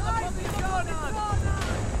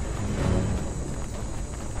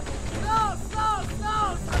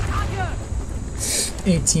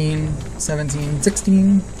 18, 17,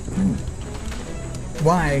 16.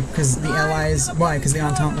 Why? Because the Allies... Why? Because the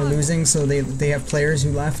Entente were losing, so they have players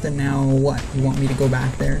who left, and now what? You want me to go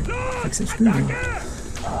back there? Like, so screw you.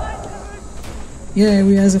 Yeah,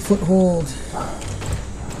 we has a foothold.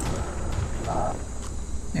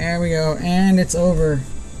 There we go, and it's over.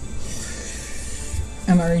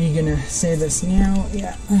 I'm already gonna say this now.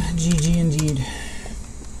 Yeah, GG indeed.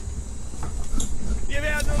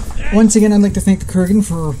 Once again, I'd like to thank the Kurgan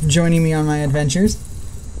for joining me on my adventures.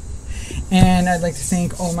 And I'd like to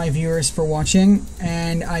thank all my viewers for watching.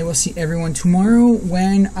 And I will see everyone tomorrow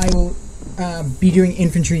when I will be doing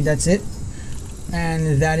infantry. That's it.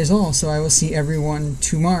 And that is all. So I will see everyone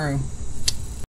tomorrow.